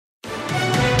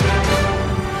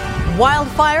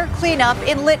Wildfire cleanup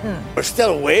in Lytton. We're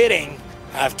still waiting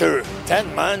after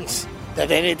 10 months that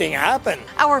anything happened.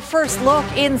 Our first look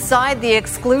inside the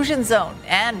exclusion zone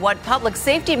and what Public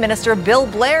Safety Minister Bill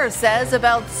Blair says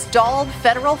about stalled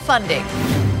federal funding.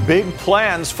 Big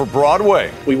plans for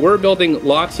Broadway. We were building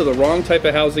lots of the wrong type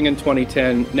of housing in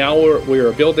 2010. Now we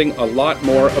are building a lot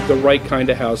more of the right kind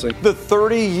of housing. The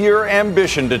 30-year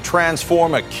ambition to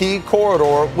transform a key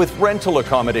corridor with rental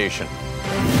accommodation.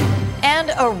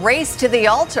 And a race to the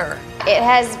altar. It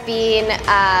has been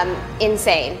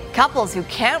insane. Couples who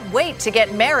can't wait to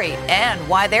get married and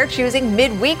why they're choosing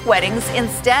midweek weddings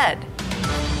instead.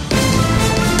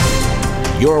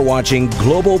 You're watching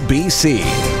Global BC.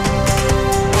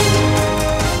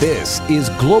 This is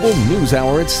Global News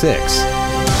Hour at 6.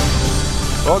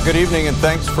 Well, good evening and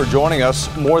thanks for joining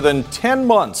us. More than 10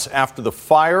 months after the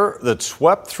fire that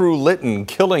swept through Lytton,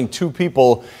 killing 2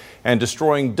 people and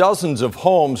destroying dozens of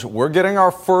homes, we're getting our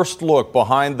first look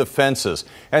behind the fences.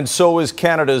 And so is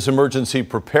Canada's Emergency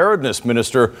Preparedness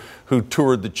Minister, who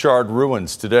toured the charred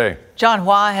ruins today. John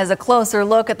Hua has a closer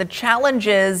look at the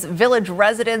challenges village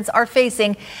residents are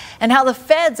facing and how the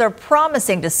feds are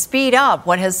promising to speed up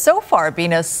what has so far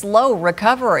been a slow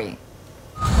recovery.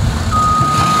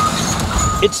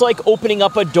 It's like opening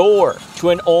up a door to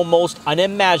an almost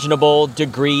unimaginable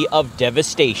degree of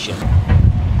devastation.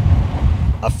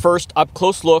 A first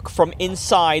up-close look from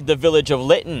inside the village of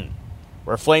Lytton,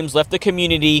 where flames left the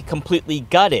community completely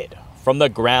gutted from the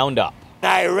ground up.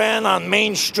 I ran on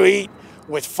Main Street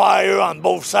with fire on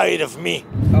both sides of me.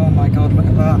 Oh my God, look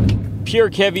at that.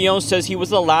 Pierre Quevillon says he was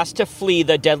the last to flee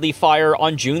the deadly fire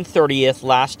on June 30th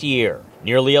last year.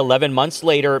 Nearly 11 months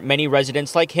later, many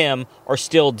residents like him are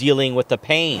still dealing with the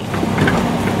pain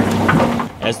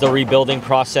as the rebuilding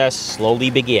process slowly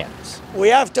begins. We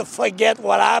have to forget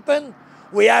what happened.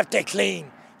 We have to clean.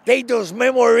 Take those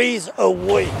memories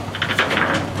away.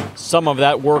 Some of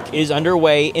that work is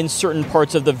underway in certain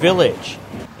parts of the village,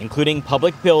 including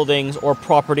public buildings or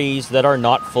properties that are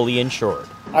not fully insured.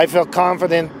 I feel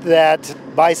confident that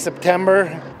by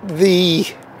September, the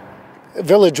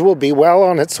village will be well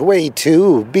on its way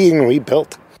to being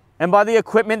rebuilt. And by the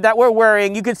equipment that we're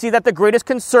wearing, you can see that the greatest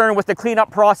concern with the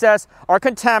cleanup process are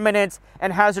contaminants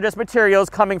and hazardous materials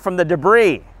coming from the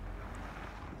debris.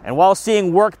 And while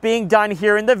seeing work being done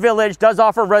here in the village does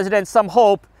offer residents some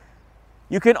hope,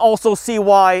 you can also see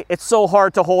why it's so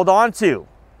hard to hold on to.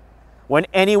 When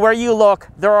anywhere you look,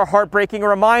 there are heartbreaking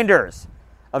reminders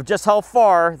of just how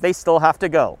far they still have to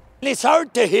go. It's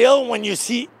hard to heal when you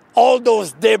see all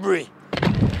those debris.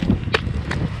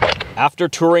 After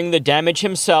touring the damage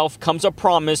himself comes a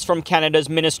promise from Canada's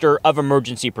Minister of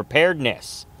Emergency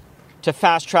Preparedness to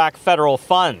fast-track federal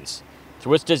funds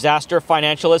through its disaster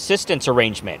financial assistance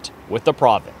arrangement with the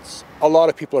province. A lot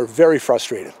of people are very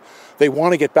frustrated. They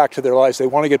want to get back to their lives, they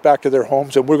want to get back to their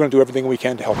homes, and we're going to do everything we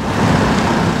can to help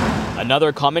them.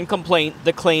 Another common complaint,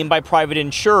 the claim by private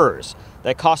insurers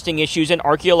that costing issues in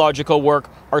archaeological work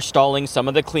are stalling some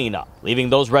of the cleanup, leaving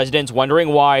those residents wondering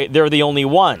why they're the only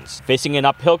ones facing an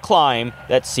uphill climb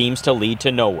that seems to lead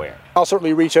to nowhere. I'll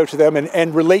certainly reach out to them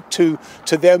and relate to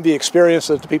them the experience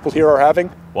that the people here are having.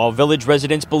 While village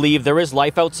residents believe there is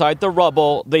life outside the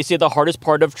rubble, they say the hardest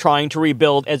part of trying to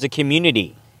rebuild as a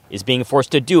community is being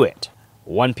forced to do it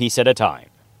one piece at a time.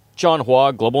 John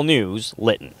Hua, Global News,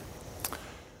 Lytton.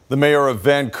 The mayor of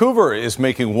Vancouver is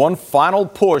making one final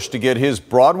push to get his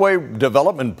Broadway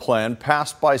development plan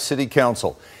passed by City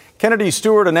Council. Kennedy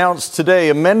Stewart announced today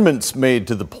amendments made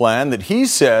to the plan that he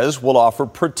says will offer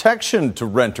protection to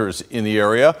renters in the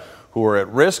area who are at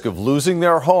risk of losing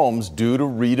their homes due to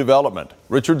redevelopment.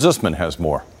 Richard Zussman has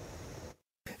more.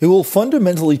 It will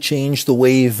fundamentally change the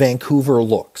way Vancouver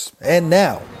looks. And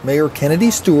now, Mayor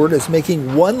Kennedy Stewart is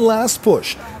making one last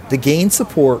push to gain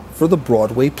support for the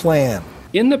Broadway plan.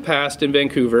 In the past in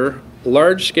Vancouver,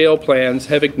 large-scale plans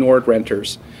have ignored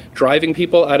renters, driving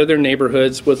people out of their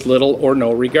neighborhoods with little or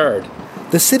no regard.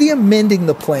 The city amending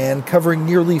the plan covering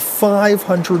nearly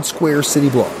 500 square city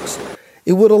blocks.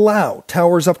 It would allow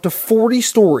towers up to 40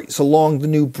 stories along the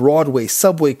new Broadway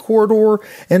subway corridor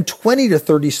and 20 to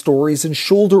 30 stories in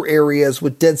shoulder areas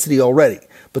with density already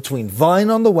between Vine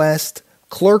on the west,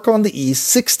 Clerk on the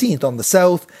east, 16th on the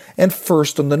south, and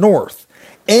 1st on the north.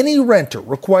 Any renter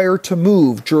required to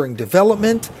move during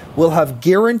development will have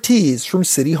guarantees from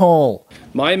City Hall.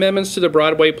 My amendments to the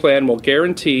Broadway plan will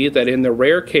guarantee that in the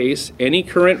rare case any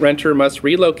current renter must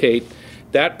relocate,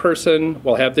 that person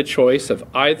will have the choice of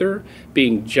either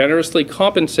being generously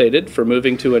compensated for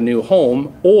moving to a new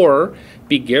home or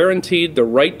be guaranteed the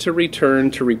right to return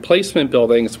to replacement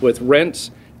buildings with rents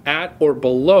at or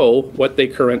below what they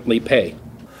currently pay.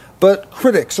 But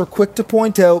critics are quick to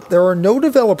point out there are no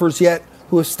developers yet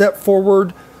who have stepped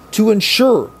forward to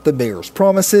ensure the mayor's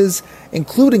promises,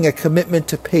 including a commitment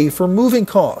to pay for moving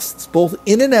costs, both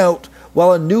in and out,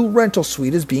 while a new rental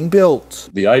suite is being built.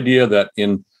 The idea that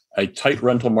in a tight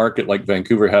rental market like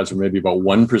Vancouver has, or maybe about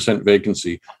 1%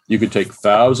 vacancy, you could take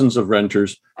thousands of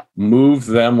renters, move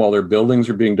them while their buildings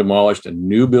are being demolished and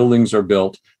new buildings are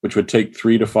built, which would take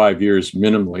 3 to 5 years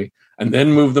minimally, and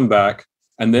then move them back,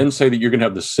 and then say that you're going to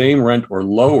have the same rent or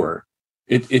lower.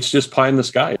 It's just pie in the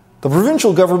sky. The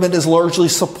provincial government is largely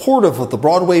supportive of the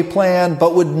Broadway plan,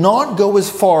 but would not go as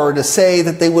far to say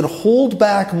that they would hold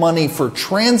back money for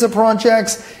transit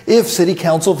projects if City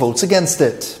Council votes against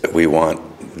it. We want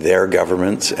their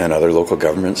governments and other local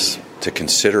governments to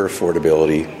consider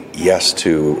affordability, yes,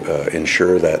 to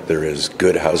ensure that there is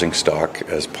good housing stock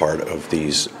as part of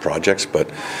these projects, but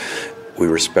we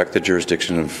respect the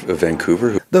jurisdiction of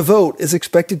Vancouver. The vote is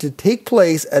expected to take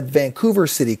place at Vancouver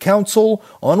City Council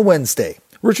on Wednesday.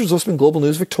 Richard Zussman, Global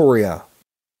News, Victoria.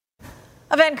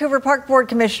 A Vancouver Park Board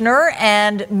Commissioner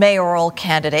and mayoral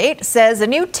candidate says a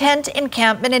new tent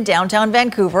encampment in downtown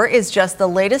Vancouver is just the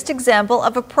latest example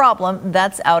of a problem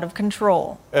that's out of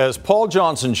control. As Paul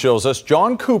Johnson shows us,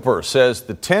 John Cooper says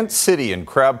the tent city in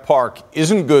Crab Park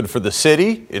isn't good for the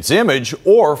city, its image,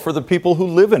 or for the people who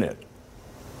live in it.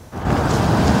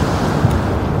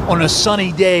 On a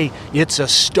sunny day, it's a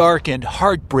stark and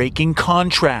heartbreaking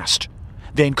contrast.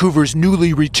 Vancouver's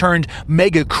newly returned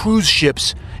mega cruise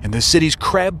ships and the city's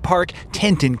Crab Park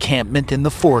tent encampment in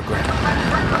the foreground.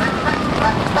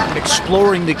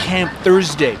 Exploring the camp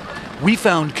Thursday, we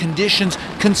found conditions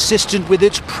consistent with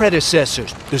its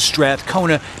predecessors, the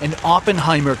Strathcona and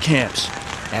Oppenheimer camps.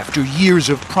 After years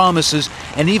of promises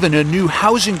and even a new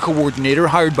housing coordinator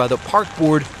hired by the park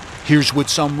board, here's what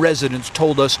some residents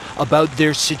told us about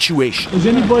their situation. Has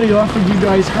anybody offered you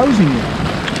guys housing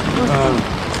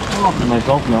yet?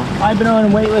 Myself, no. I've been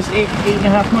on a wait list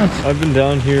 8.5 months. I've been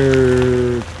down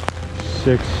here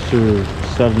 6 or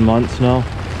 7 months now.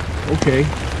 Okay.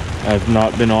 I've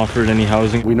not been offered any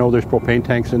housing. We know there's propane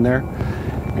tanks in there,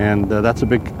 and that's a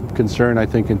big concern, I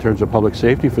think, in terms of public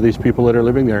safety for these people that are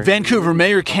living there. Vancouver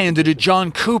mayor candidate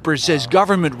John Cooper says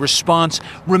government response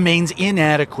remains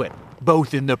inadequate,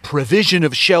 both in the provision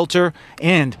of shelter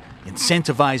and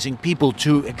incentivizing people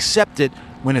to accept it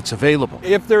when it's available.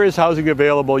 If there is housing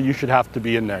available, you should have to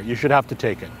be in there. You should have to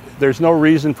take it. There's no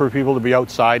reason for people to be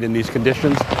outside in these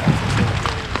conditions.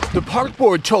 The park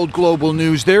board told Global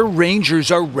News their rangers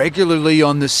are regularly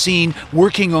on the scene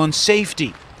working on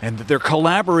safety and that they're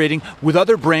collaborating with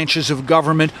other branches of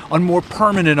government on more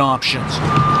permanent options.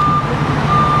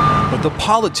 But the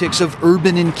politics of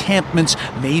urban encampments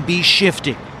may be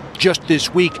shifting. Just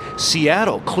this week,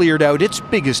 Seattle cleared out its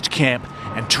biggest camp,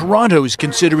 and Toronto is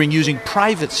considering using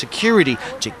private security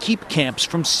to keep camps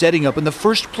from setting up in the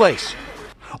first place.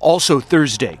 Also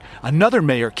Thursday, another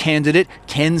mayor candidate,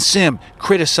 Ken Sim,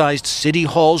 criticized City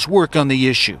Hall's work on the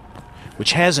issue,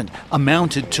 which hasn't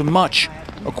amounted to much,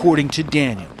 according to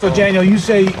Daniel. So Daniel, you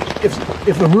say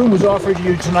if the room was offered to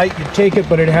you tonight, you'd take it,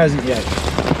 but it hasn't yet.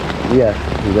 Yeah,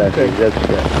 exactly. Okay.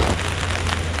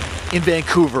 That's In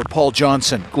Vancouver, Paul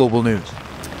Johnson, Global News.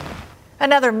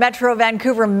 Another Metro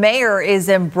Vancouver mayor is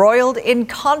embroiled in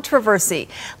controversy.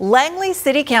 Langley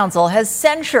City Council has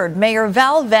censured Mayor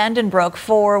Val Vandenbroek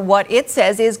for what it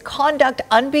says is conduct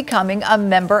unbecoming a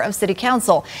member of City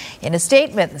Council. In a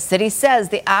statement, the city says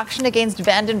the action against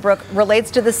Vandenbroek relates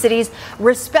to the city's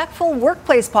respectful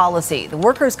workplace policy, the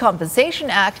Workers' Compensation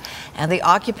Act, and the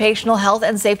Occupational Health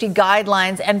and Safety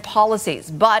Guidelines and Policies.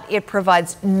 But it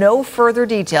provides no further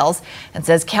details and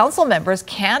says council members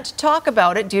can't talk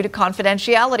about it due to confidentiality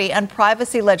and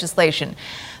privacy legislation.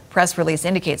 Press release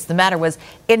indicates the matter was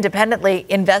independently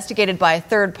investigated by a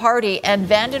third party, and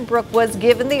Vandenbroek was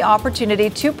given the opportunity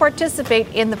to participate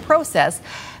in the process.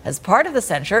 As part of the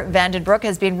censure, Vandenbroek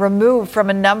has been removed from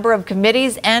a number of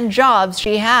committees and jobs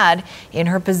she had in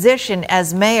her position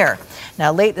as mayor.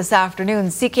 Now, late this afternoon,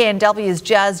 CKNW's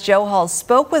Jazz Johal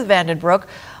spoke with Vandenbroek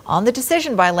on the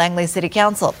decision by Langley City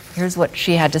Council. Here's what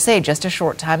she had to say just a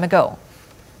short time ago.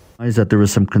 Is that there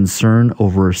was some concern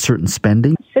over certain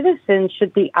spending. Citizens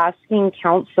should be asking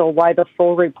council why the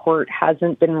full report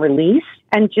hasn't been released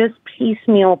and just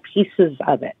piecemeal pieces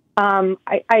of it.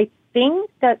 I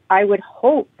think that I would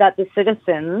hope that the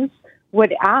citizens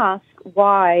would ask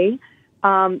why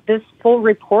this full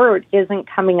report isn't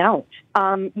coming out.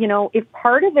 If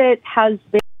part of it has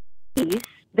been released,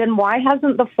 then why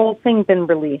hasn't the full thing been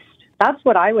released? That's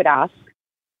what I would ask.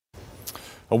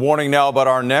 A warning now about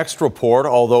our next report,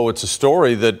 although it's a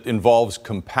story that involves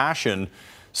compassion.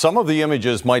 Some of the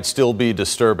images might still be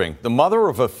disturbing. The mother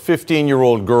of a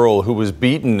 15-year-old girl who was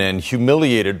beaten and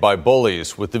humiliated by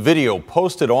bullies, with the video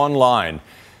posted online,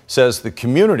 says the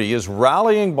community is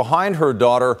rallying behind her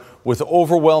daughter with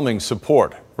overwhelming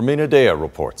support. Romina Dea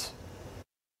reports.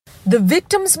 The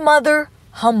victim's mother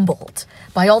humbled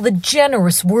by all the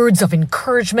generous words of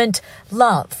encouragement,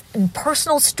 love, and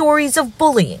personal stories of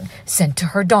bullying sent to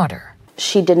her daughter.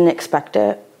 She didn't expect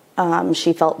it.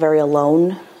 She felt very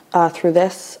alone through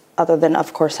this, other than,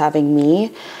 of course, having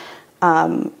me.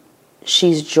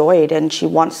 She's joyed and she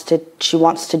wants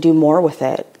to do more with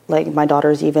it. Like, my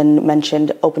daughter's even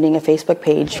mentioned opening a Facebook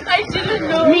page. I didn't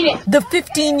know. The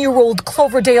 15-year-old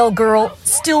Cloverdale girl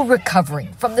still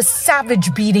recovering from the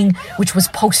savage beating which was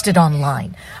posted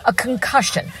online. A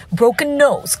concussion, broken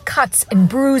nose, cuts and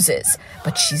bruises.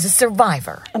 But she's a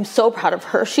survivor. I'm so proud of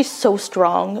her. She's so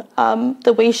strong.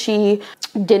 The way she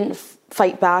didn't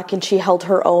fight back and she held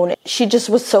her own. She just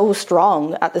was so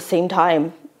strong at the same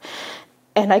time.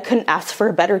 And I couldn't ask for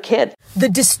a better kid. The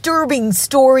disturbing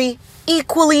story,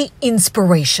 equally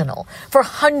inspirational for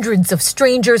hundreds of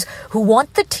strangers who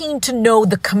want the teen to know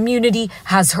the community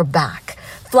has her back.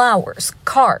 Flowers,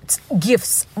 cards,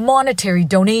 gifts, monetary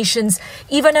donations,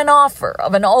 even an offer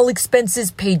of an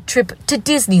all-expenses-paid trip to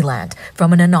Disneyland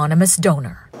from an anonymous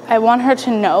donor. I want her to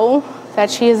know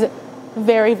that she is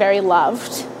very, very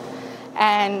loved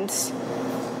and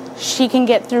she can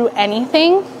get through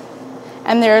anything,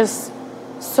 and there's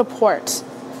support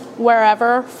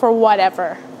wherever for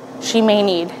whatever she may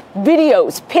need.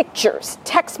 Videos, pictures,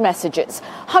 text messages,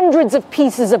 hundreds of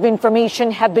pieces of information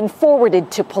have been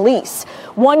forwarded to police.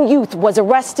 One youth was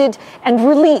arrested and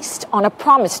released on a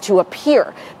promise to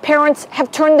appear. Parents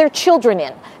have turned their children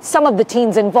in. Some of the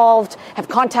teens involved have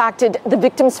contacted the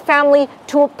victim's family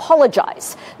to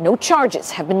apologize. No charges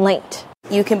have been laid.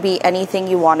 You can be anything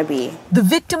you want to be. The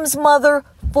victim's mother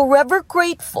forever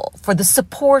grateful for the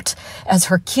support as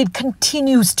her kid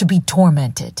continues to be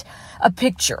tormented. A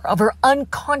picture of her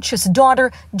unconscious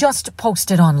daughter just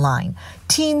posted online.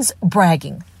 Teens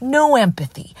bragging, no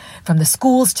empathy. From the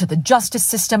schools to the justice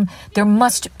system, there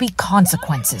must be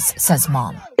consequences, says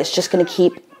mom. It's just going to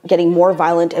keep getting more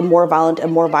violent and more violent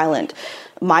and more violent.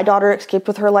 My daughter escaped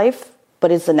with her life,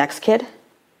 but is the next kid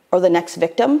or the next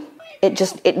victim?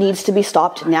 It needs to be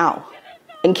stopped now.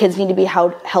 And kids need to be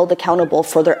held accountable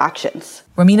for their actions.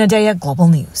 Romina Dea, Global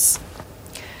News.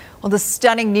 Well, the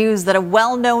stunning news that a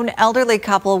well-known elderly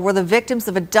couple were the victims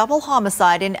of a double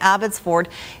homicide in Abbotsford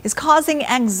is causing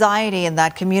anxiety in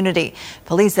that community.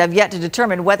 Police have yet to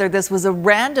determine whether this was a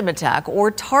random attack or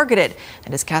targeted.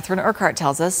 And as Catherine Urquhart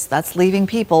tells us, that's leaving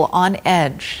people on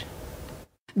edge.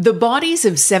 The bodies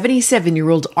of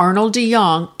 77-year-old Arnold de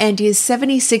Jong and his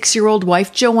 76-year-old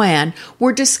wife Joanne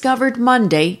were discovered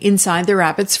Monday inside their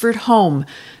Abbotsford home.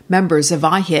 Members of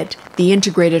IHIT, the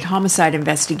Integrated Homicide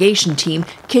Investigation Team,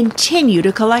 continue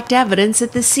to collect evidence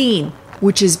at the scene,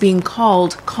 which is being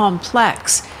called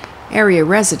complex. Area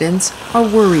residents are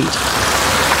worried.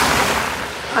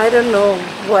 I don't know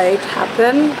why it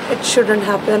happened. It shouldn't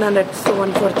happen, and it's so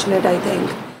unfortunate, I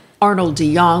think. Arnold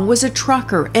de Jong was a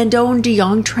trucker and owned de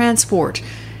Jong Transport.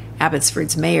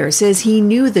 Abbotsford's mayor says he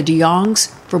knew the de Jongs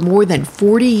for more than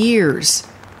 40 years.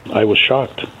 I was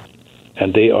shocked.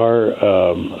 And they are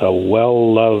a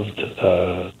well-loved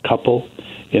couple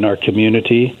in our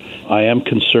community. I am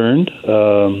concerned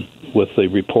with the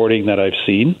reporting that I've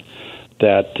seen,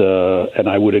 and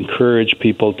I would encourage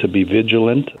people to be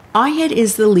vigilant. IHIT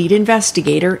is the lead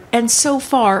investigator, and so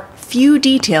far, few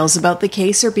details about the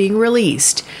case are being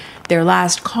released. Their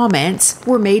last comments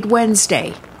were made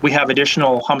Wednesday. We have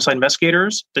additional homicide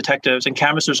investigators, detectives, and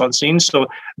canvassers on scene, so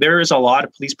there is a lot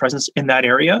of police presence in that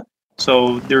area.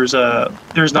 So there's not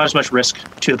as much risk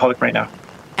to the public right now.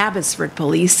 Abbotsford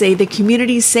police say the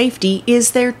community's safety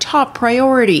is their top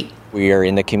priority. We are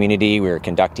in the community. We are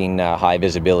conducting high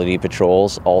visibility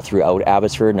patrols all throughout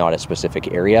Abbotsford, not a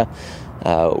specific area.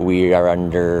 We are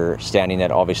understanding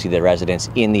that obviously the residents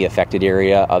in the affected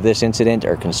area of this incident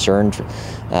are concerned,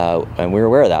 and we're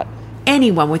aware of that.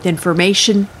 Anyone with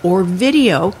information or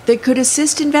video that could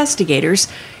assist investigators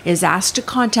is asked to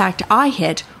contact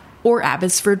IHIT or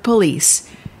Abbotsford Police.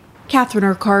 Catherine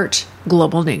Urquhart,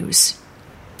 Global News.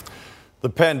 The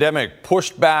pandemic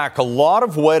pushed back a lot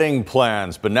of wedding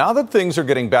plans, but now that things are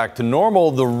getting back to normal,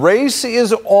 the race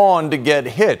is on to get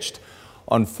hitched.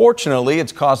 Unfortunately,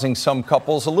 it's causing some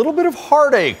couples a little bit of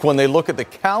heartache when they look at the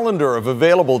calendar of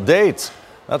available dates.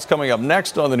 That's coming up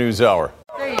next on the NewsHour.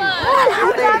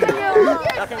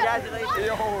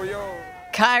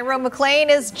 Cairo McLean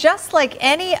is just like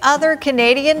any other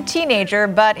Canadian teenager,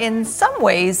 but in some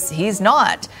ways, he's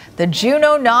not. The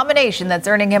Juno nomination that's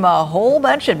earning him a whole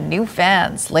bunch of new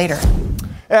fans. Later.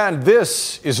 And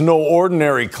this is no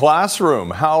ordinary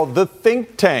classroom. How the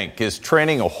think tank is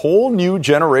training a whole new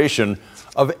generation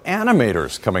of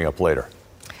animators, coming up later.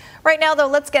 Right now, though,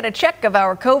 let's get a check of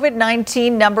our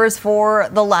COVID-19 numbers for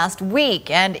the last week,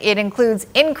 and it includes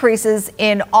increases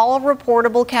in all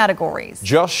reportable categories.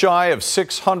 Just shy of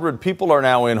 600 people are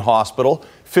now in hospital.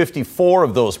 54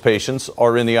 of those patients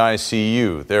are in the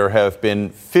ICU. There have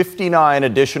been 59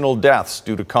 additional deaths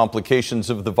due to complications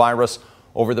of the virus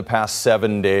over the past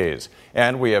 7 days.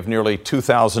 And we have nearly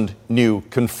 2,000 new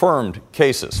confirmed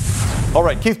cases. All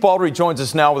right, Keith Baldry joins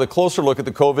us now with a closer look at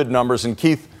the COVID numbers. And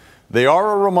Keith, they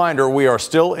are a reminder we are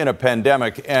still in a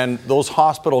pandemic, and those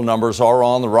hospital numbers are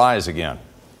on the rise again.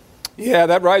 Yeah,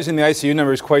 that rise in the ICU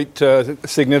number is quite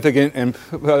significant and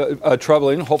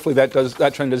troubling. Hopefully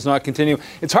that trend does not continue.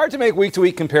 It's hard to make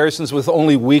week-to-week comparisons with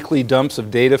only weekly dumps of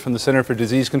data from the Center for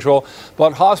Disease Control,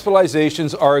 but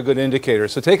hospitalizations are a good indicator.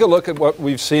 So take a look at what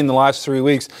we've seen the last 3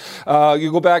 weeks.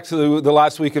 You go back to the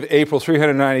last week of April,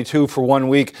 392 for 1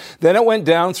 week. Then it went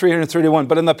down 331.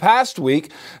 But in the past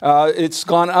week, it's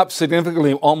gone up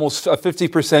significantly, almost a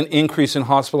 50% increase in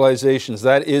hospitalizations.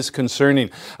 That is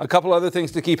concerning. A couple other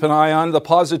things to keep an eye on. The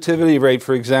positivity rate,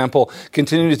 for example,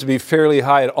 continues to be fairly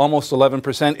high at almost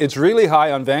 11%. It's really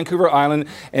high on Vancouver Island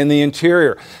and the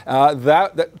interior.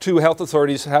 That two health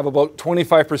authorities have about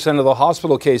 25% of the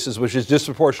hospital cases, which is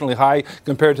disproportionately high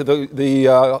compared to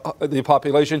the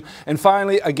population. And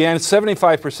finally, again,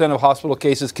 75% of hospital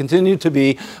cases continue to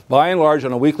be, by and large,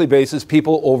 on a weekly basis,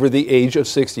 people over the age of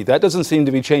 60. That doesn't seem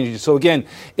to be changing. So again,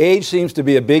 age seems to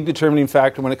be a big determining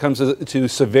factor when it comes to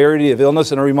severity of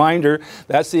illness. And a reminder,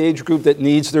 that's the age group that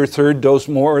needs their third dose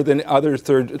more than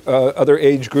other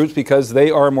age groups, because they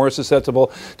are more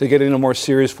susceptible to getting a more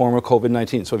serious form of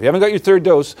COVID-19. So if you haven't got your third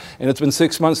dose and it's been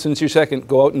 6 months since your second,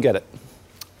 go out and get it.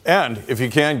 And if you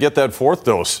can, get that fourth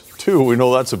dose too. We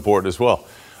know that's important as well.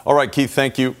 All right, Keith,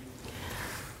 thank you.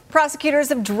 Prosecutors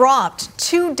have dropped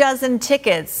 24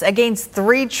 tickets against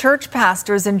 3 church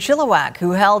pastors in Chilliwack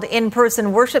who held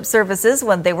in-person worship services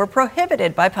when they were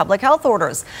prohibited by public health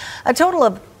orders. A total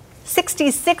of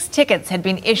 66 tickets had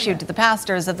been issued to the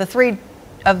pastors of the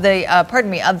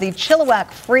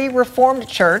Chilliwack Free Reformed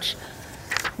Church,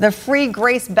 the Free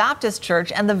Grace Baptist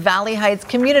Church, and the Valley Heights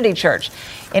Community Church.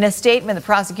 In a statement, the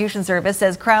prosecution service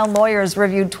says Crown lawyers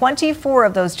reviewed 24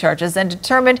 of those charges and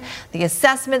determined the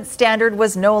assessment standard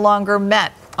was no longer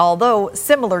met, although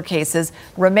similar cases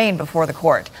remain before the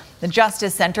court. The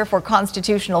Justice Center for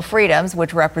Constitutional Freedoms,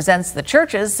 which represents the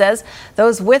churches, says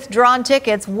those withdrawn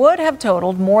tickets would have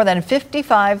totaled more than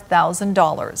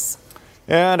 $55,000.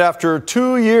 And after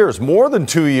 2 years, more than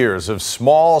 2 years of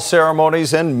small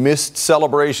ceremonies and missed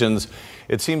celebrations,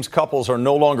 it seems couples are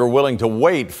no longer willing to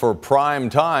wait for prime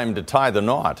time to tie the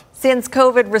knot. Since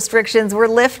COVID restrictions were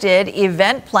lifted,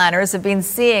 event planners have been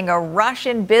seeing a rush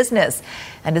in business,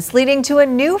 and it's leading to a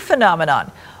new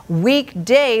phenomenon: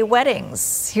 weekday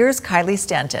weddings. Here's Kylie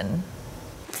Stanton.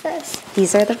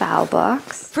 These are the vow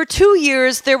books. For 2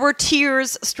 years, there were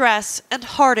tears, stress, and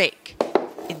heartache.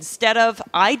 Instead of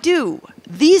 "I do,"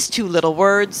 these 2 little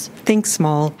words, think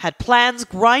small, had plans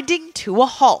grinding to a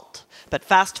halt. But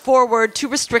fast forward to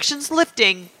restrictions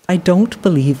lifting. I don't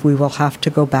believe we will have to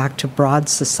go back to broad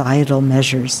societal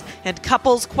measures. And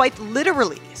couples quite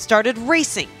literally started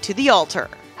racing to the altar.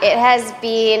 It has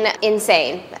been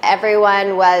insane.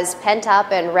 Everyone was pent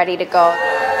up and ready to go.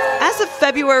 As of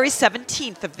February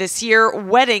 17th of this year,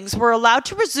 weddings were allowed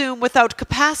to resume without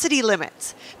capacity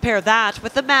limits. Pair that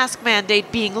with the mask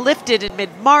mandate being lifted in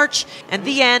mid-March and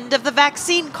the end of the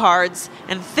vaccine cards,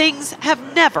 and things have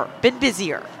never been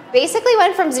busier. Basically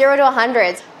went from 0 to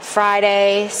 100.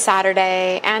 Friday,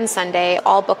 Saturday, and Sunday,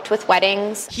 all booked with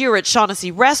weddings. Here at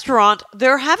Shaughnessy Restaurant,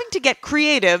 they're having to get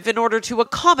creative in order to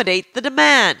accommodate the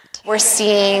demand. We're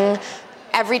seeing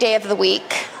every day of the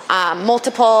week,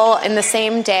 multiple in the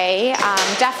same day.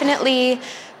 Definitely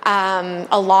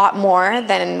a lot more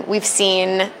than we've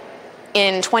seen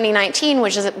in 2019,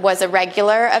 which was a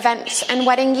regular event and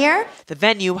wedding year. The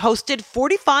venue hosted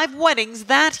 45 weddings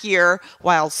that year,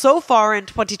 while so far in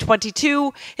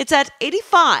 2022, it's at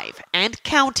 85 and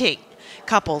counting.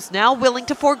 Couples now willing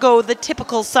to forego the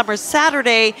typical summer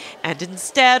Saturday and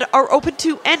instead are open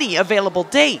to any available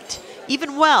date,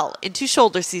 even well into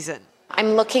shoulder season.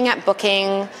 I'm looking at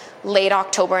booking late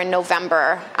October and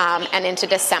November and into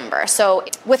December. So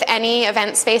with any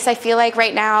event space, I feel like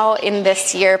right now in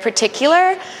this year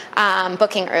particular,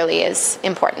 booking early is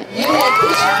important.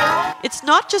 It's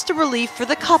not just a relief for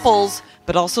the couples,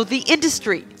 but also the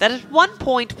industry that at one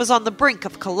point was on the brink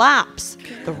of collapse.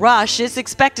 The rush is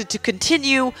expected to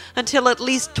continue until at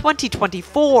least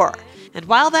 2024. And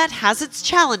while that has its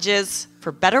challenges,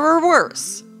 for better or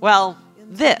worse, well,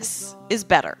 this is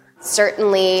better.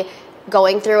 Certainly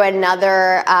going through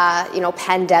another,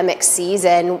 pandemic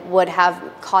season would have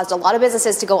caused a lot of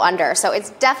businesses to go under. So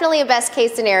it's definitely a best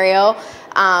case scenario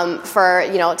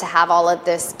to have all of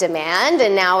this demand.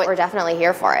 And now we're definitely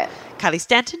here for it. Kylie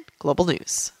Stanton, Global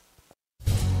News.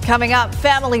 Coming up,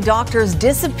 family doctors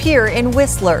disappear in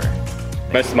Whistler.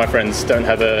 Most of my friends don't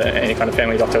have any kind of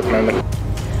family doctor at the moment.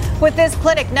 With this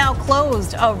clinic now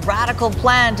closed, a radical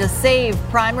plan to save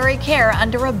primary care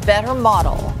under a better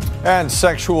model. And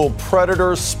sexual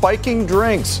predators spiking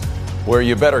drinks, where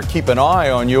you better keep an eye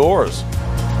on yours.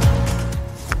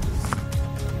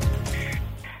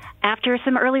 After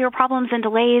some earlier problems and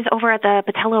delays over at the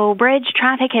Patello Bridge,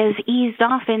 traffic has eased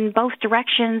off in both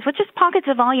directions, with just pockets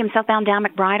of volume southbound down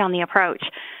McBride on the approach.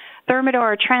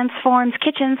 Thermador transforms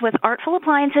kitchens with artful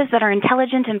appliances that are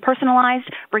intelligent and personalized,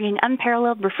 bringing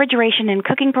unparalleled refrigeration and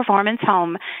cooking performance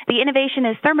home. The innovation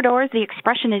is Thermador's. The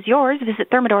expression is yours. Visit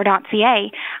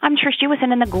thermador.ca. I'm Trish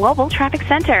Jewison in the Global Traffic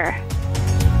Center.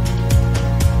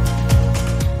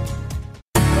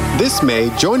 This May,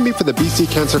 join me for the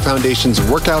BC Cancer Foundation's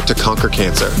Workout to Conquer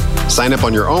Cancer. Sign up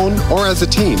on your own or as a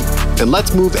team, and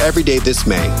let's move every day this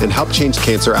May and help change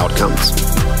cancer outcomes.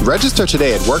 Register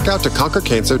today at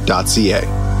workouttoconquercancer.ca.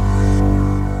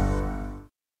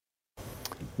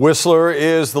 Whistler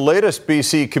is the latest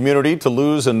BC community to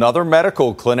lose another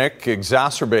medical clinic,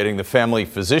 exacerbating the family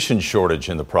physician shortage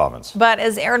in the province. But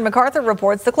as Aaron MacArthur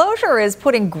reports, the closure is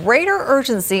putting greater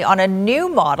urgency on a new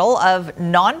model of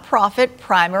nonprofit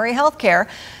primary health care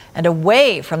and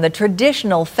away from the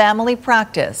traditional family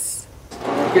practice.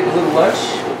 Get a little lunch.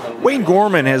 Wayne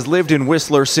Gorman has lived in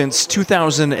Whistler since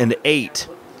 2008.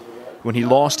 When he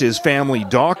lost his family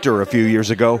doctor a few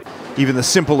years ago, even the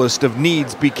simplest of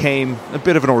needs became a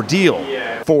bit of an ordeal.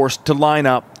 Forced to line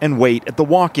up and wait at the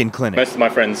walk-in clinic. Most of my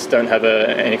friends don't have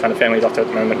any kind of family doctor at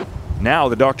the moment. Now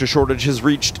the doctor shortage has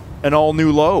reached an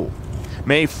all-new low.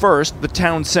 May 1st, the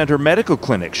Town Centre Medical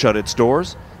Clinic shut its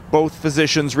doors. Both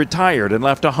physicians retired and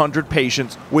left 100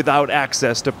 patients without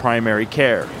access to primary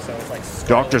care.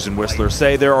 Doctors in Whistler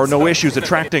say there are no issues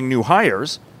attracting new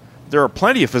hires. There are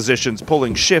plenty of physicians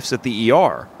pulling shifts at the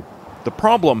ER. The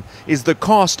problem is the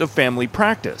cost of family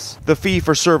practice. The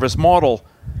fee-for-service model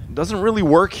doesn't really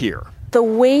work here. The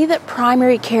way that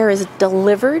primary care is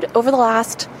delivered over the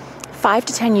last 5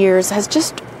 to 10 years has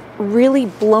just really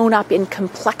blown up in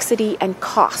complexity and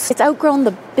cost. It's outgrown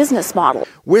the business model.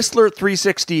 Whistler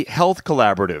 360 Health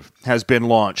Collaborative has been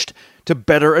launched to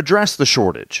better address the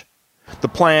shortage. The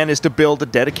plan is to build a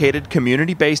dedicated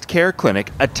community-based care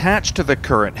clinic attached to the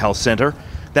current health center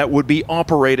that would be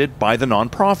operated by the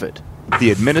nonprofit. The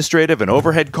administrative and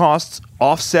overhead costs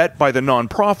offset by the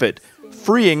nonprofit,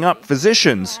 freeing up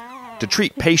physicians to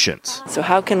treat patients. So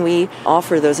how can we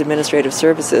offer those administrative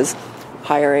services,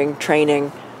 hiring,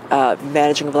 training,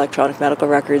 managing of electronic medical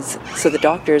records, so the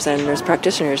doctors and nurse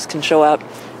practitioners can show up,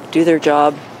 do their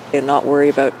job, and not worry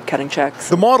about cutting checks?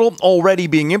 The model already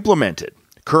being implemented.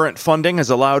 Current funding has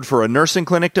allowed for a nursing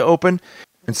clinic to open,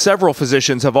 and several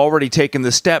physicians have already taken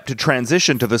the step to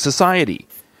transition to the society.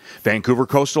 Vancouver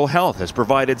Coastal Health has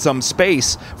provided some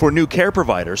space for new care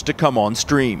providers to come on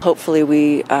stream. Hopefully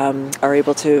we are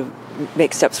able to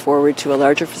make steps forward to a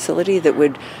larger facility that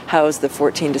would house the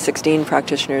 14 to 16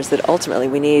 practitioners that ultimately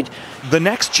we need. The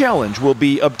next challenge will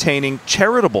be obtaining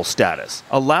charitable status,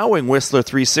 allowing Whistler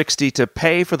 360 to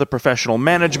pay for the professional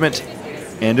management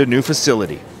and a new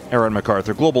facility. Aaron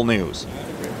MacArthur, Global News.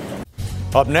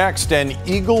 Up next, an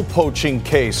eagle poaching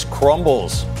case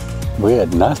crumbles. We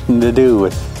had nothing to do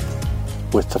with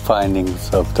the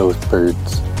findings of those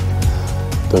birds.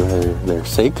 They're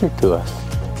sacred to us.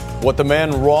 What the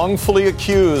men wrongfully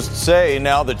accused say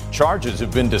now the charges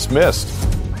have been dismissed.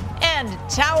 And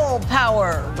towel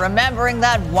power, remembering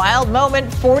that wild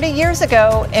moment 40 years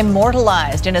ago,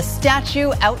 immortalized in a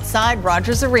statue outside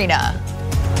Rogers Arena.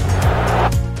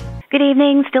 Good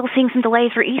evening. Still seeing some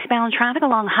delays for eastbound traffic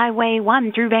along Highway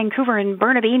 1 through Vancouver and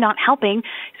Burnaby, not helping.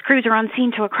 Crews are on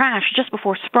scene to a crash just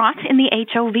before Sprott in the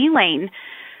HOV lane.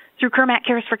 Through Kermac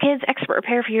Cares for Kids, expert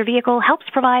repair for your vehicle helps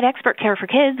provide expert care for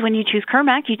kids. When you choose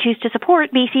Kermac, you choose to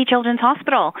support BC Children's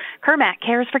Hospital. Kermac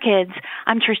Cares for Kids.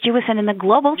 I'm Trish Jewison in the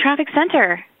Global Traffic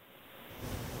Center.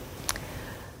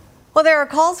 Well, there are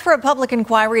calls for a public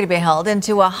inquiry to be held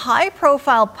into a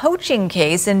high-profile poaching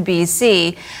case in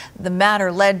BC. The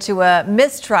matter led to a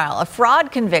mistrial, a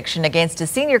fraud conviction against a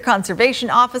senior conservation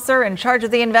officer in charge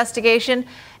of the investigation,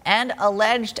 and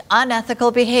alleged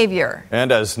unethical behavior. And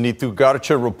as Neetu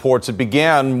Garcha reports, it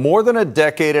began more than a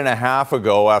decade and a half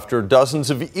ago after dozens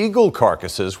of eagle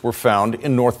carcasses were found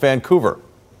in North Vancouver.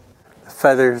 The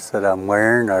feathers that I'm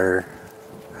wearing are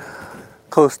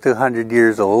close to 100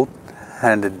 years old,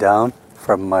 handed down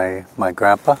from my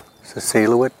grandpa,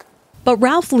 Saselawit. But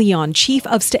Ralph Leon, chief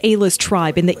of St'alis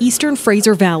tribe in the eastern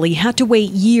Fraser Valley, had to wait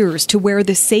years to wear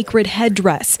the sacred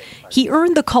headdress. He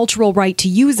earned the cultural right to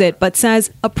use it, but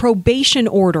says a probation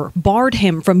order barred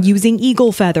him from using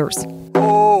eagle feathers.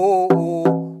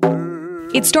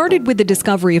 It started with the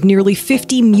discovery of nearly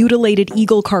 50 mutilated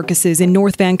eagle carcasses in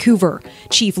North Vancouver.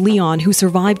 Chief Leon, who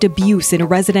survived abuse in a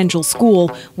residential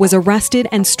school, was arrested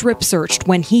and strip-searched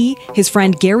when he, his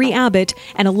friend Gary Abbott,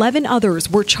 and 11 others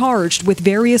were charged with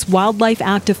various Wildlife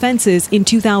Act offences in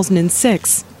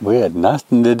 2006. We had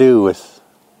nothing to do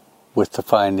with the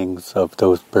findings of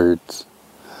those birds.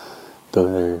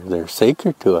 They're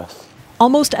sacred to us.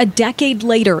 Almost a decade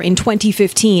later, in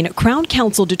 2015, Crown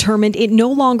Counsel determined it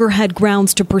no longer had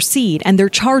grounds to proceed and their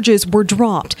charges were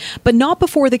dropped, but not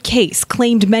before the case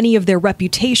claimed many of their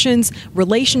reputations,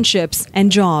 relationships,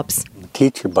 and jobs. I'm a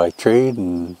teacher by trade,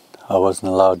 and I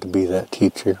wasn't allowed to be that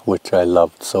teacher, which I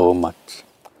loved so much.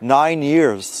 9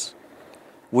 years,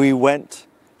 we went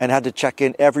and had to check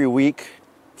in every week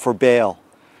for bail.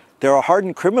 There are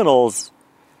hardened criminals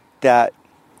that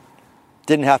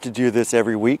didn't have to do this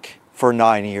every week for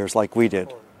 9 years like we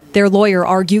did. Their lawyer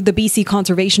argued the BC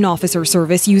Conservation Officer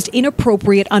Service used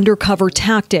inappropriate undercover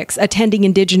tactics, attending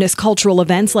Indigenous cultural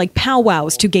events like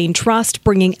powwows to gain trust,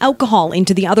 bringing alcohol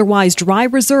into the otherwise dry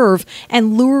reserve,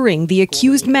 and luring the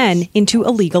accused men into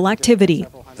illegal activity.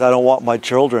 I don't want my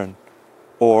children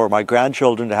or my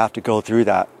grandchildren to have to go through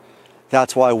that.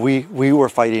 That's why we were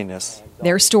fighting this.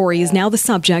 Their story is now the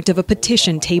subject of a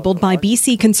petition tabled by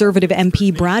BC Conservative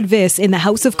MP Brad Viss in the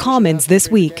House of Commons this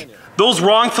week. Those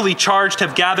wrongfully charged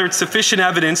have gathered sufficient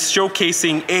evidence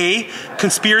showcasing A,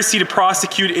 conspiracy to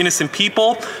prosecute innocent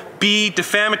people, B,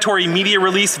 defamatory media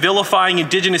release vilifying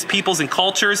Indigenous peoples and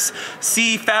cultures,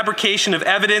 C, fabrication of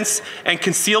evidence and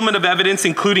concealment of evidence,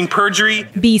 including perjury.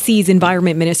 BC's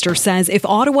Environment Minister says if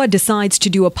Ottawa decides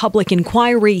to do a public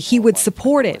inquiry, he would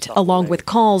support it, along with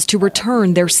calls to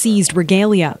return their seized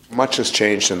regalia. Much has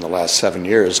changed in the last 7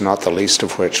 years, not the least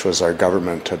of which was our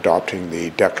government adopting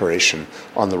the Declaration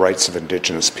on the Rights of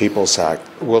Indigenous Peoples Act.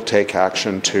 We'll take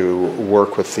action to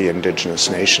work with the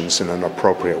Indigenous nations in an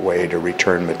appropriate way to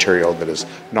return material that is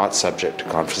not subject to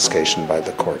confiscation by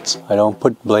the courts. I don't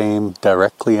put blame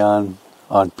directly on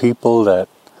people that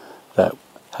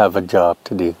have a job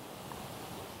to do,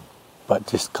 but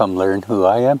just come learn who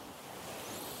I am,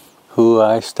 who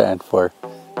I stand for.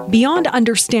 Beyond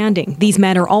understanding, these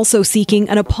men are also seeking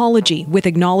an apology with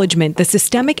acknowledgement the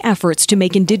systemic efforts to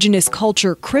make Indigenous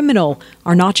culture criminal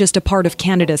are not just a part of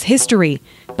Canada's history,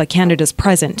 but Canada's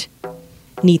present.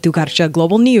 Neetu Garcha,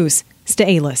 Global News,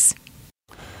 St'alis.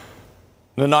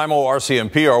 Nanaimo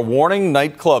RCMP are warning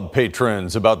nightclub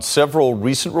patrons about several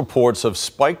recent reports of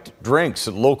spiked drinks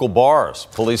at local bars.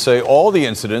 Police say all the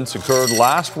incidents occurred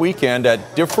last weekend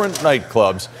at different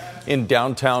nightclubs in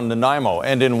downtown Nanaimo,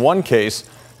 and in one case,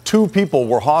 2 people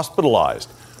were hospitalized.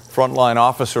 Frontline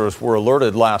officers were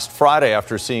alerted last Friday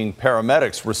after seeing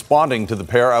paramedics responding to the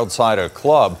pair outside a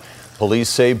club. Police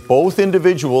say both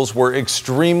individuals were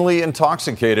extremely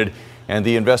intoxicated, and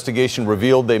the investigation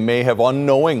revealed they may have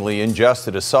unknowingly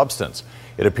ingested a substance.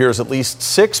 It appears at least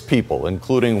 6 people,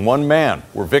 including 1 man,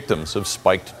 were victims of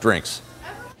spiked drinks.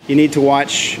 You need to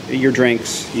watch your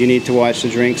drinks. You need to watch the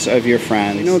drinks of your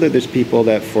friends. You know that there's people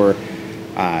that for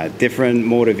different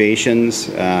motivations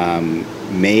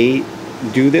may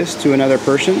do this to another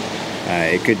person.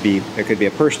 It could be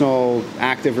a personal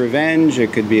act of revenge.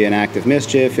 It could be an act of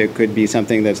mischief. It could be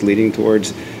something that's leading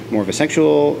towards more of a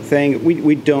sexual thing.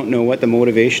 We don't know what the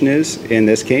motivation is in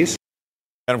this case.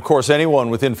 And of course, anyone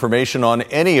with information on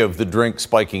any of the drink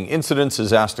spiking incidents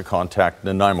is asked to contact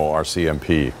Nanaimo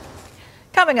RCMP.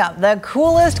 Coming up, the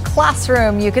coolest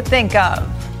classroom you could think of.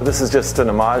 This is just an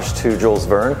homage to Jules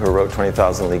Verne, who wrote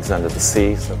 20,000 Leagues Under the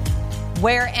Sea.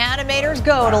 Where animators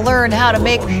go to learn how to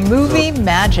make movie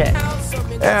magic.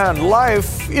 And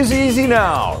life is easy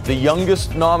now. The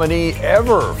youngest nominee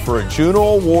ever for a Juno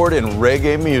Award in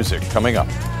reggae music coming up.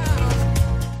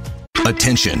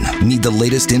 Attention, need the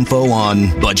latest info on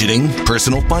budgeting,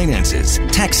 personal finances,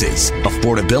 taxes,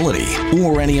 affordability,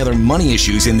 or any other money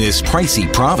issues in this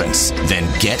pricey province?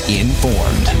 Then get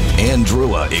informed.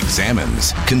 Andrua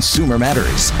examines Consumer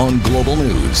Matters on Global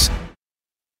News.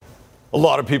 A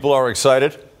lot of people are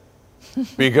excited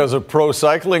because a pro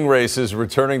cycling race is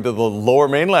returning to the Lower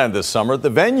Mainland this summer. The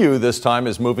venue this time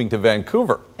is moving to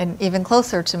Vancouver. And even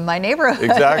closer to my neighborhood.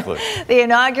 Exactly. The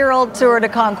inaugural Tour de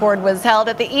Concord was held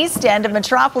at the east end of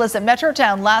Metropolis at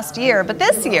Metrotown last year. But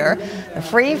this year, the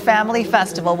Free Family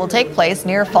Festival will take place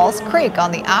near False Creek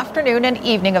on the afternoon and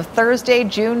evening of Thursday,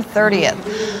 June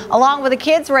 30th. Along with the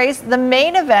kids race, the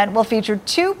main event will feature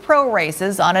 2 pro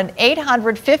races on an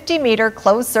 850-meter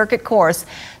closed-circuit course,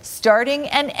 starting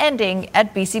and ending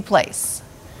at BC Place.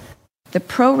 The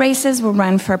pro races will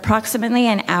run for approximately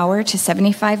an hour to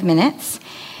 75 minutes,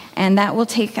 and that will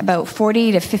take about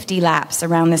 40 to 50 laps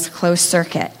around this closed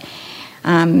circuit.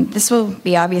 This will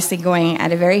be obviously going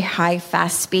at a very high,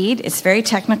 fast speed. It's very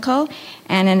technical,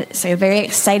 and it's a very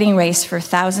exciting race for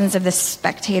thousands of the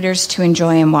spectators to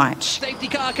enjoy and watch. Safety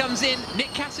car comes in.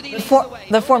 Nick Cassidy.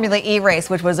 The Formula E race,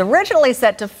 which was originally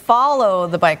set to follow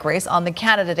the bike race on the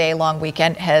Canada Day long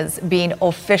weekend, has been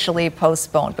officially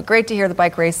postponed. But great to hear the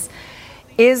bike race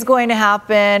is going to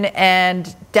happen,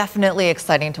 and definitely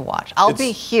exciting to watch. I'll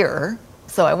be here,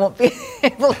 so I won't be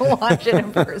able to watch it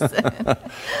in person.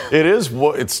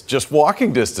 It's just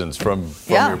walking distance from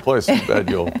your place. Too bad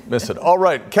you'll miss it. All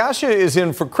right, Kasia is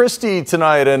in for Christy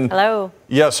tonight. And hello.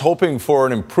 Yes, hoping for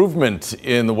an improvement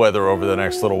in the weather over the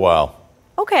next little while.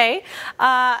 Okay.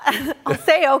 I'll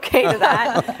say okay to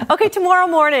that. Okay, tomorrow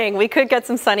morning we could get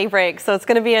some sunny breaks, so it's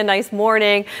going to be a nice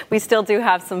morning. We still do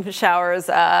have some showers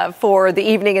for the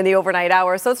evening and the overnight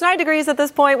hours. So it's 9 degrees at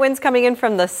this point. Winds coming in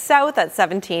from the south at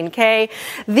 17K.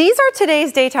 These are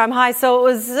today's daytime highs, so it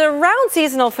was around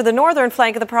seasonal for the northern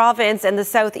flank of the province and the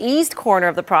southeast corner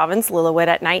of the province, Lillooet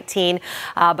at 19.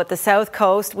 But the south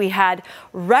coast, we had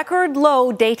record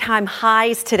low daytime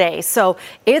highs today. So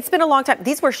it's been a long time.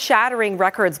 These were shattering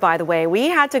records, by the way. We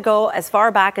had to go as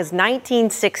far back as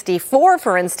 1964,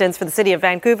 for instance, for the city of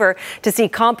Vancouver to see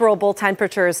comparable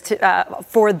temperatures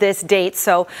for this date.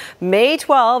 So May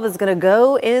 12 is going to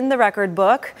go in the record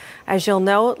book. As you'll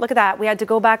know, look at that. We had to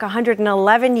go back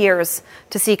 111 years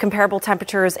to see comparable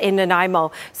temperatures in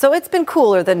Nanaimo. So it's been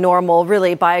cooler than normal,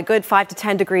 really, by a good 5 to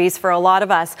 10 degrees for a lot of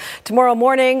us. Tomorrow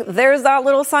morning, there's that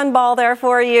little sunball there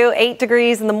for you. 8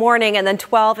 degrees in the morning and then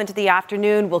 12 into the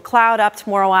afternoon. We'll cloud up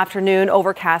tomorrow afternoon,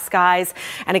 overcast skies.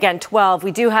 And again, 12.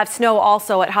 We do have snow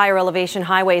also at higher elevation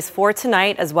highways for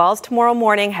tonight, as well as tomorrow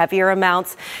morning, heavier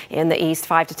amounts in the east,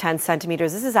 5 to 10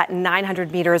 centimeters. This is at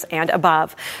 900 meters and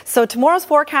above. So tomorrow's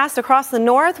forecast across the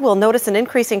north, we'll notice an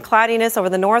increasing cloudiness over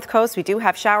the north coast. We do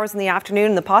have showers in the afternoon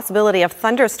and the possibility of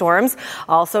thunderstorms.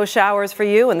 Also showers for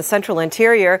you in the central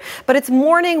interior. But it's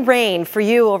morning rain for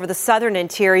you over the southern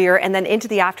interior, and then into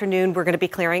the afternoon, we're going to be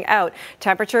clearing out.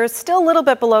 Temperatures still a little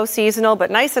bit below seasonal, but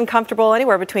nice and comfortable,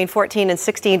 anywhere between 14 and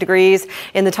 16 degrees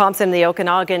in the Thompson and the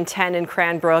Okanagan, 10 in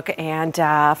Cranbrook, and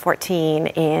 14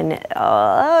 in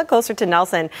closer to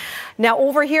Nelson. Now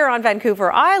over here on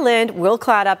Vancouver Island, we'll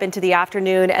cloud up into the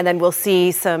afternoon, and then we'll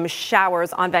see some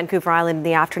showers on Vancouver Island in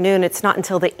the afternoon. It's not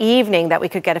until the evening that we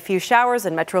could get a few showers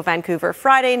in Metro Vancouver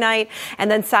Friday night,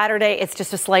 and then Saturday it's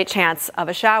just a slight chance of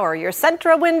a shower. Your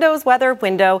Centra Windows weather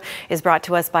window is brought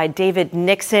to us by David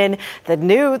Nixon.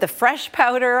 The fresh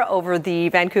powder over the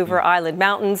Vancouver Island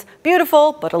mountains.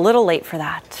 Beautiful, but a little late for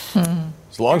that.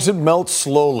 As long as it melts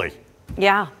slowly.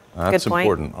 Yeah, that's good point.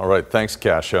 Important. All right, thanks,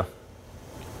 Kasia.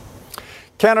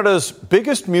 Canada's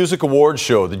biggest music awards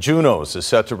show, the Junos, is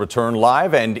set to return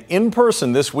live and in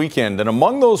person this weekend. And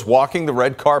among those walking the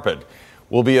red carpet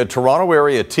will be a Toronto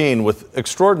area teen with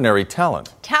extraordinary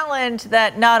talent. Talent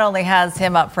that not only has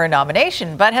him up for a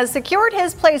nomination, but has secured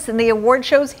his place in the award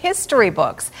show's history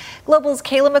books. Global's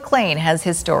Kayla McLean has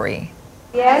his story.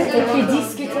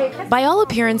 By all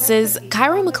appearances,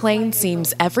 Cairo McLean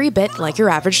seems every bit like your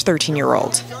average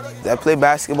 13-year-old. I play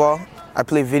basketball, I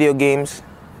play video games,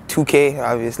 2K,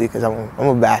 obviously, because I'm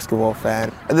a basketball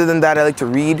fan. Other than that, I like to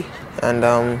read and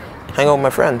hang out with my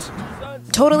friends.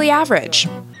 Totally average.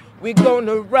 We're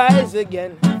gonna rise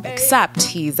again. Except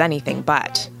he's anything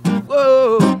but.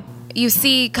 Whoa. You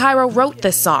see, Cairo wrote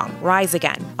this song, Rise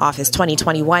Again, off his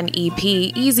 2021 EP,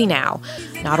 Easy Now.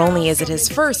 Not only is it his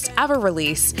first ever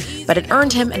release, but it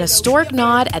earned him an historic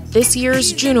nod at this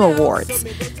year's Juno Awards,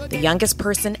 the youngest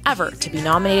person ever to be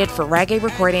nominated for Reggae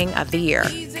Recording of the Year.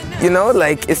 You know,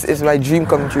 like, it's my dream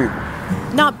come true.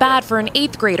 Not bad for an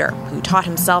 8th grader who taught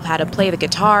himself how to play the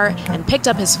guitar and picked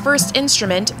up his first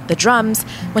instrument, the drums,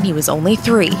 when he was only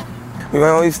 3. We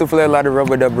used to play a lot of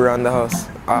rubber dub around the house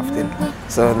often.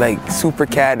 So like Super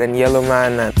Cat and Yellow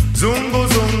Man and Zungo,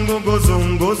 Zungo, go,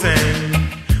 Zungo, Zen.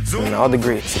 And all the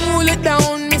greats. Cool it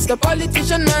down, Mr.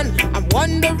 Politician Man. I'm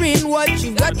wondering what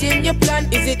you got in your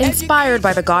plan. Is it inspired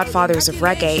by the godfathers of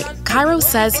reggae? Cairo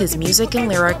says his music and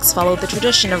lyrics follow the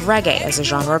tradition of reggae as a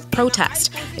genre of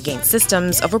protest against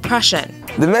systems of oppression.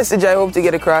 The message I hope to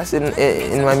get across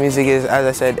in my music is, as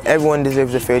I said, everyone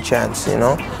deserves a fair chance, you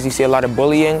know? You see a lot of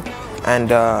bullying and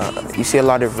you see a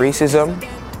lot of racism,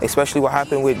 especially what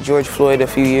happened with George Floyd a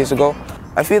few years ago.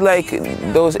 I feel like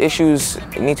those issues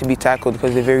need to be tackled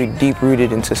because they're very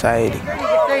deep-rooted in society.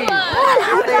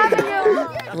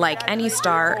 Like any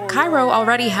star, Cairo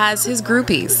already has his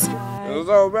groupies. That's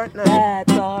all right now.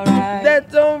 That's all right.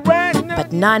 That's all right now.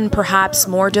 But none perhaps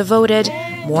more devoted,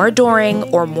 more adoring,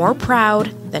 or more proud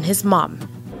than his mom.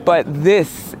 But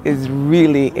this is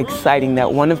really exciting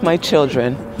that one of my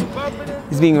children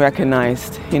is being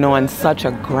recognized, and such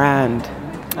a grand.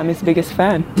 I'm his biggest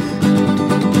fan.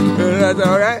 That's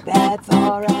all right. That's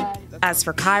all right. As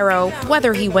for Cairo,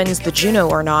 whether he wins the Juno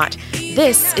or not,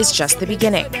 this is just the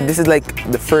beginning. This is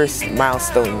like the first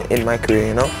milestone in my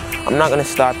career, I'm not going to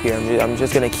stop here. I'm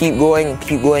just going to keep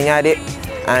going at it.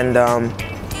 And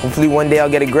hopefully one day I'll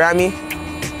get a Grammy.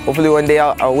 Hopefully one day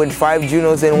I'll win 5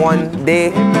 Junos in one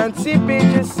day.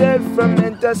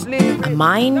 A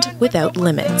mind without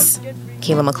limits.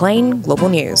 Kayla McLean, Global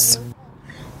News.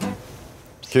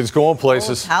 Kids going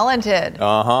places. Talented.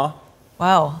 Uh-huh.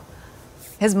 Wow.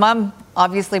 His mom,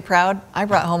 obviously proud. I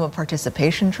brought home a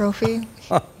participation trophy.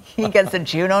 He gets a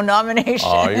Juno nomination.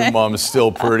 Oh, your mom's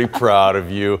still pretty proud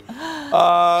of you.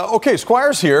 Okay,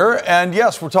 Squire's here. And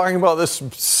yes, we're talking about this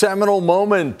seminal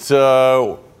moment,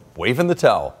 waving the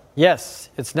towel.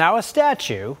 Yes, it's now a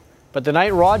statue. But the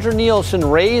night Roger Nielsen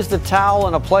raised the towel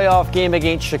in a playoff game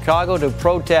against Chicago to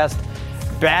protest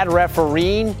bad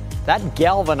refereeing, that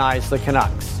galvanized the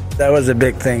Canucks. That was a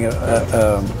big thing.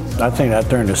 I think that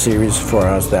turned the series for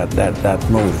us, that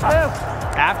move.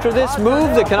 After this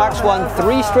move, the Canucks won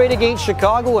 3 straight against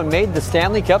Chicago and made the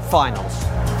Stanley Cup Finals.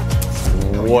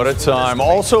 What a time.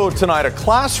 Also tonight, a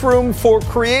classroom for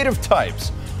creative types.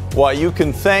 Why you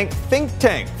can thank Think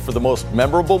Tank for the most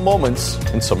memorable moments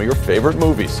in some of your favorite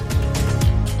movies.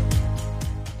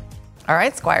 All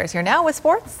right, Squire's here now with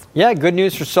sports. Yeah, good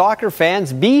news for soccer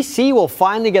fans. BC will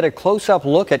finally get a close-up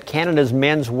look at Canada's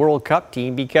men's World Cup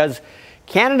team because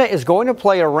Canada is going to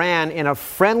play Iran in a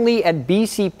friendly at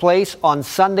BC Place on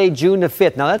Sunday, June the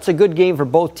 5th. Now, that's a good game for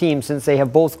both teams since they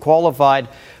have both qualified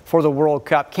for the World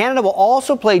Cup. Canada will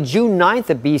also play June 9th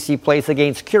at BC Place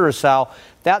against Curacao.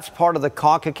 That's part of the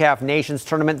CONCACAF Nations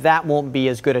Tournament. That won't be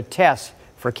as good a test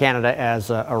for Canada as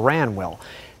Iran will.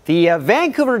 The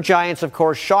Vancouver Giants, of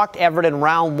course, shocked Everett in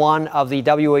round 1 of the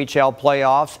WHL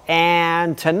playoffs.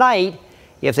 And tonight,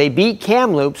 if they beat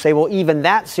Kamloops, they will even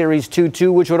that series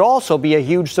 2-2, which would also be a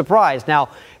huge surprise. Now,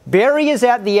 Barry is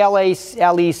at the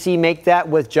LEC Make That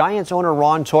with Giants owner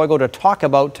Ron Toigo to talk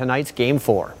about tonight's Game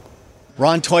 4.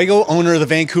 Ron Toigo, owner of the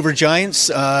Vancouver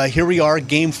Giants. Here we are,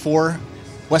 Game 4,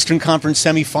 Western Conference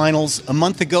semifinals. A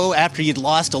month ago, after you'd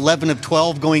lost 11 of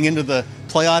 12 going into the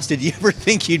playoffs, did you ever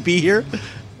think you'd be here?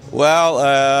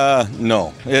 Well,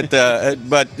 no.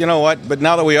 But you know what? But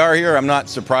now that we are here, I'm not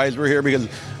surprised we're here because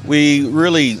we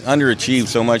really underachieved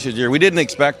so much this year. We didn't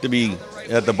expect to be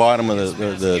at the bottom of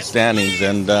the standings.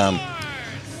 And,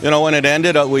 when it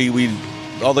ended, we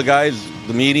all the guys,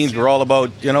 the meetings were all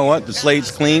about, you know what, the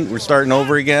slate's clean. We're starting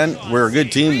over again. We're a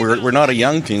good team. We're not a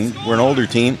young team. We're an older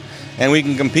team. And we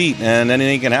can compete, and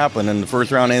anything can happen. And the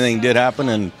first round, anything did happen,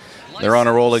 and they're on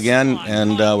a roll again,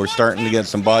 and we're starting to get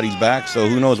some bodies back, so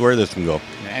who knows where this can go.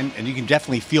 And you can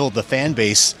definitely feel the fan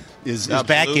base is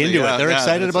back into it. They're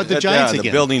excited about the Giants again.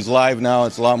 The building's live now.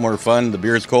 It's a lot more fun. The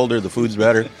beer's colder. The food's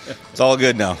better. It's all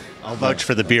good now. I'll vouch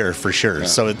for the beer for sure. Yeah.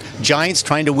 So Giants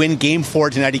trying to win Game 4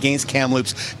 tonight against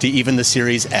Kamloops to even the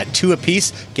series at 2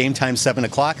 apiece. Game time 7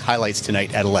 o'clock. Highlights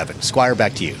tonight at 11. Squire,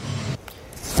 back to you.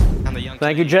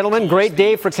 Thank you, gentlemen. Great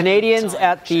day for Canadians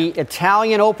at the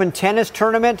Italian Open Tennis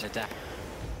Tournament.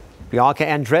 Bianca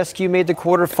Andreescu made the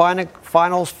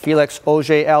quarterfinals. Felix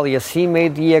Auger-Aliassime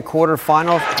made the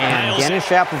quarterfinals. And Denis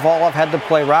Shapovalov had to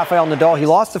play Rafael Nadal. He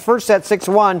lost the first set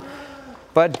 6-1,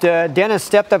 but Denis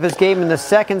stepped up his game in the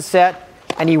second set,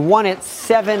 and he won it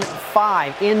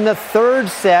 7-5. In the third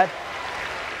set,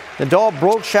 Nadal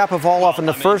broke Shapovalov in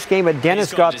the first game, but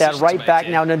Denis got that right back.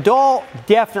 Now, Nadal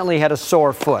definitely had a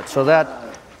sore foot, so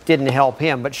that didn't help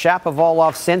him. But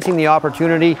Shapovalov, sensing the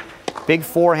opportunity, Big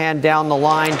forehand down the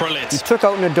line. He took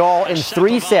out Nadal in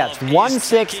 3 sets,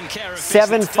 1-6,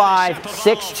 7-5,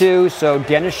 6-2. So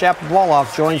Denis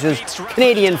Shapovalov joins his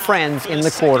Canadian friends in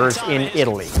the quarters in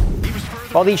Italy.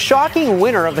 Well, the shocking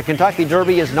winner of the Kentucky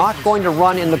Derby is not going to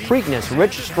run in the Preakness.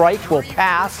 Rich Strike will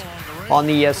pass on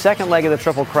the second leg of the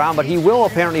Triple Crown, but he will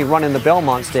apparently run in the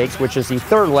Belmont Stakes, which is the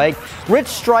third leg. Rich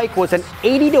Strike was an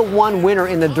 80-1 winner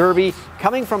in the Derby,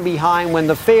 coming from behind when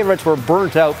the favorites were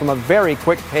burnt out from a very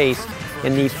quick pace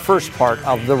in the first part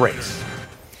of the race.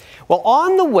 Well,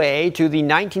 on the way to the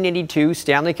 1982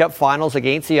 Stanley Cup Finals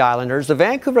against the Islanders, the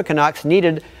Vancouver Canucks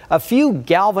needed a few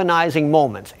galvanizing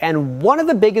moments, and one of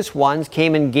the biggest ones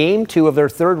came in Game 2 of their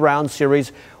third-round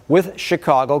series with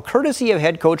Chicago, courtesy of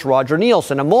head coach Roger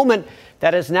Neilson, a moment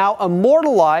that is now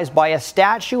immortalized by a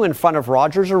statue in front of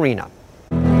Rogers Arena.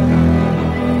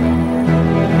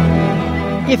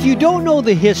 If you don't know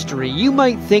the history, you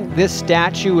might think this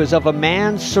statue is of a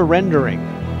man surrendering.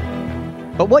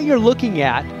 But what you're looking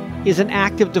at is an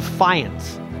act of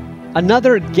defiance.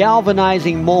 Another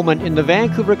galvanizing moment in the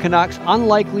Vancouver Canucks'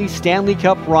 unlikely Stanley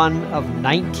Cup run of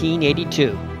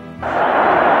 1982.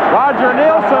 Roger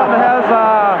Neilson has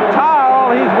a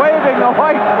towel. He's waving the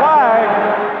white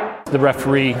flag. The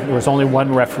referee, there was only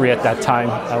one referee at that time,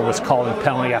 was calling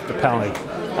penalty after penalty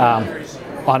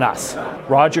on us.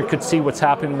 Roger could see what's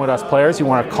happening with us players. He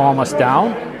wanted to calm us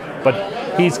down, but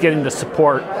he's getting the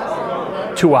support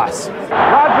to us.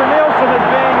 Roger Neilson is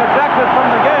being ejected from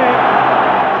the game.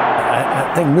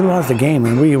 I think we lost the game,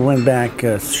 and we went back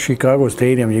Chicago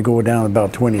Stadium. You go down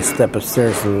about 20 steps of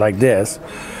stairs like this,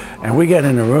 and we get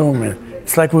in the room, and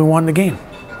it's like we won the game.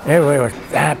 Everybody was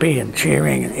happy and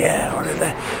cheering,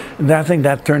 and and I think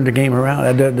that turned the game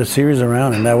around, the series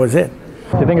around, and that was it.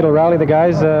 Do you think it'll rally the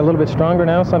guys a little bit stronger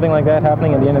now, something like that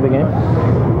happening at the end of the game?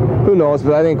 Who knows,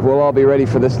 but I think we'll all be ready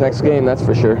for this next game, that's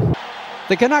for sure.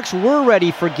 The Canucks were ready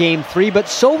for Game 3, but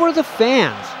so were the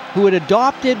fans, who had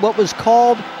adopted what was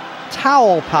called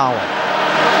towel power.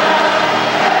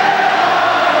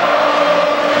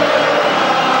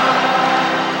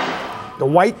 The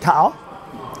white towel,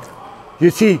 you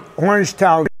see orange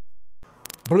towels,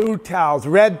 blue towels,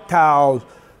 red towels,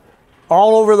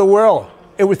 all over the world.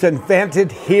 It was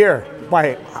invented here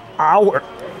by our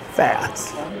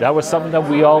fans. That was something that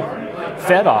we all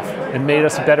fed off and made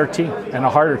us a better team and a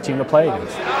harder team to play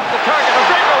against. The target, a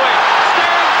breakaway.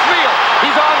 Stan Smeel.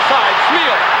 He's onside.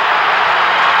 Smeel.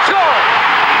 Score!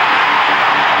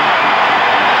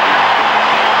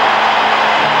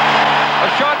 A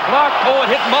shot blocked. Oh, it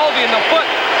hit Mulvey in the foot.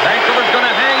 Vancouver's going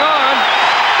to hang on.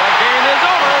 The game is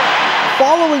over.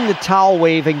 Following the towel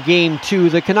wave in Game 2,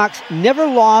 the Canucks never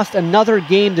lost another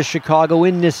game to Chicago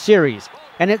in this series,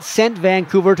 and it sent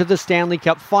Vancouver to the Stanley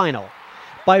Cup Final.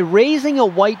 By raising a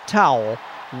white towel,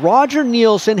 Roger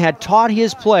Neilson had taught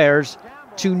his players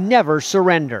to never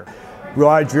surrender.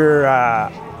 Roger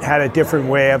had a different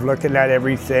way of looking at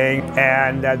everything,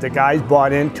 and the guys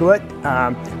bought into it.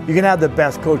 You can have the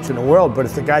best coach in the world, but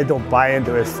if the guys don't buy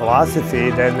into his philosophy,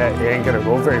 then they ain't going to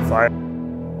go very far.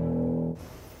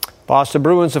 Boston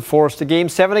Bruins have forced a Game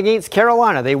 7 against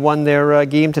Carolina. They won their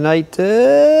game tonight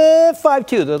 5-2.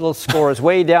 The little score is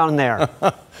way down there.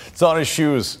 It's on his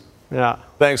shoes. Yeah.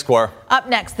 Thanks, Quar. Up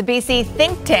next, the BC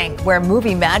Think Tank, where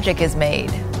movie magic is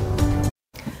made.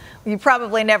 You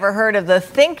probably never heard of the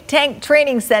Think Tank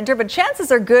Training Center, but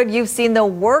chances are good you've seen the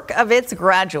work of its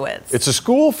graduates. It's a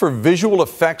school for visual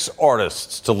effects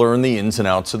artists to learn the ins and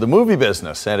outs of the movie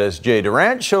business. And as Jay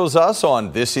Durant shows us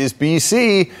on This Is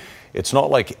BC, it's not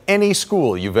like any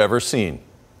school you've ever seen.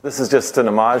 This is just an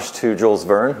homage to Jules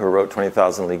Verne, who wrote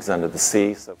 20,000 Leagues Under the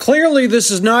Sea. Clearly,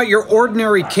 this is not your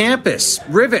ordinary campus.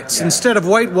 Rivets instead of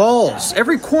white walls.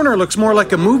 Every corner looks more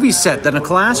like a movie set than a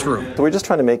classroom. So we're just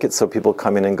trying to make it so people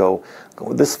come in and go,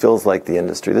 this feels like the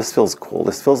industry. This feels cool.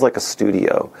 This feels like a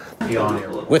studio.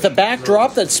 With a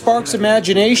backdrop that sparks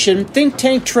imagination, Think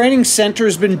Tank Training Center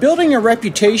has been building a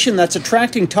reputation that's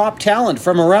attracting top talent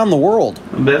from around the world.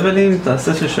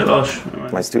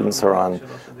 My students are on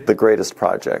the greatest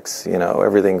projects,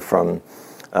 everything from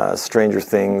Stranger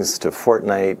Things to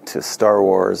Fortnite to Star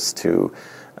Wars to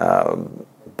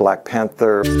Black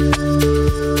Panther.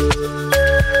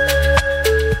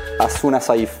 As soon as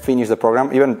I finished the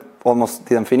program, even almost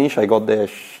didn't finish, I got a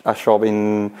job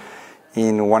in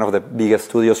one of the biggest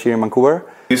studios here in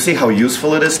Vancouver. You see how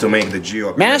useful it is to make the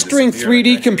geo. Mastering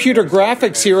 3D computer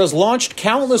graphics here has launched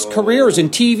countless careers in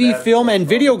TV, film, and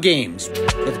video games,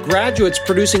 with graduates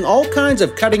producing all kinds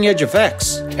of cutting-edge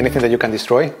effects. Anything that you can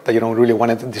destroy, that you don't really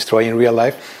want to destroy in real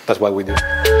life, that's what we do.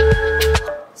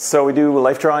 So we do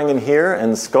life drawing in here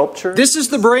and sculpture. This is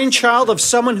the brainchild of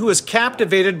someone who is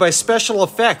captivated by special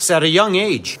effects at a young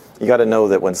age. You got to know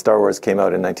that when Star Wars came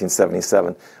out in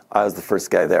 1977, I was the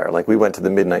first guy there. Like, we went to the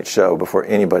midnight show before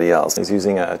anybody else. He's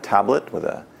using a tablet with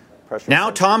a pressure Now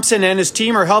Thompson and his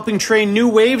team are helping train new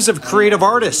waves of creative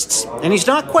artists, and he's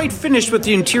not quite finished with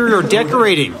the interior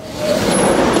decorating.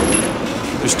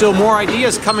 There's still more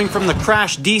ideas coming from the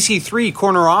crashed DC3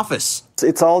 corner office.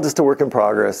 It's all just a work in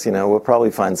progress. You know, we'll probably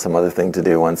find some other thing to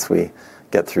do once we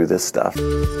get through this stuff.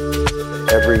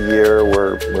 Every year,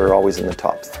 we're always in the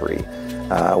top 3.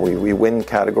 We win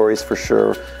categories for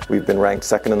sure. We've been ranked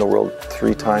second in the world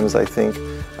 3 times, I think.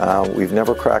 We've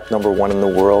never cracked number 1 in the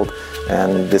world,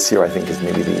 and this year I think is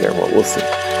maybe the year. Well, we'll see.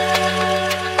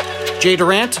 Jay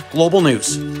Durant, Global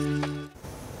News.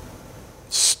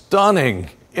 Stunning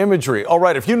imagery. All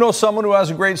right, if you know someone who has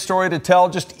a great story to tell,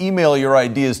 just email your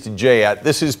ideas to Jay at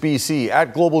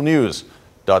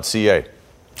thisisbc@globalnews.ca.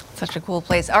 Such a cool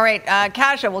place. All right,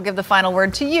 Kasia, we'll give the final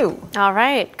word to you. All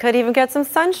right. Could even get some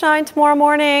sunshine tomorrow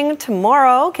morning.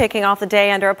 Tomorrow, kicking off the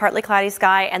day under a partly cloudy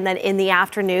sky, and then in the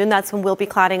afternoon, that's when we'll be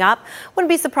clouding up. Wouldn't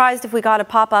be surprised if we got a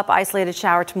pop-up isolated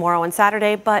shower tomorrow and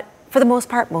Saturday, but for the most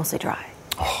part, mostly dry.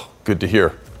 Oh, good to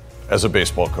hear as a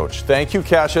baseball coach. Thank you,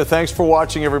 Kasia. Thanks for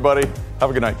watching, everybody.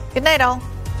 Have a good night. Good night, all.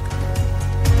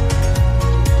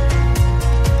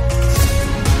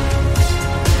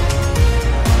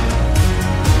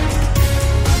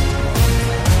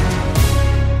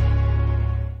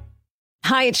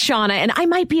 Hi, it's Shauna, and I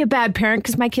might be a bad parent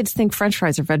because my kids think French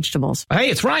fries are vegetables. Hey,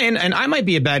 it's Ryan, and I might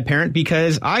be a bad parent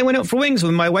because I went out for wings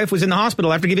when my wife was in the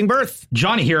hospital after giving birth.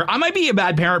 Johnny here. I might be a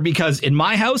bad parent because in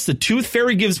my house, the tooth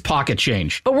fairy gives pocket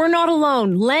change. But we're not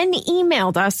alone. Len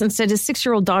emailed us and said his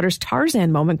 6-year-old daughter's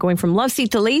Tarzan moment going from love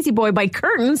seat to lazy boy by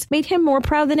curtains made him more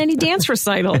proud than any dance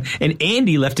recital. And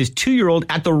Andy left his 2-year-old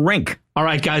at the rink. All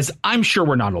right, guys, I'm sure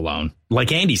we're not alone.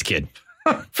 Like Andy's kid.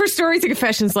 For stories and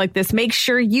confessions like this, make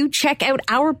sure you check out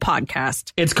our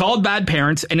podcast. It's called Bad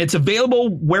Parents, and it's available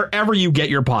wherever you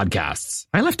get your podcasts.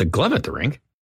 I left a glove at the rink.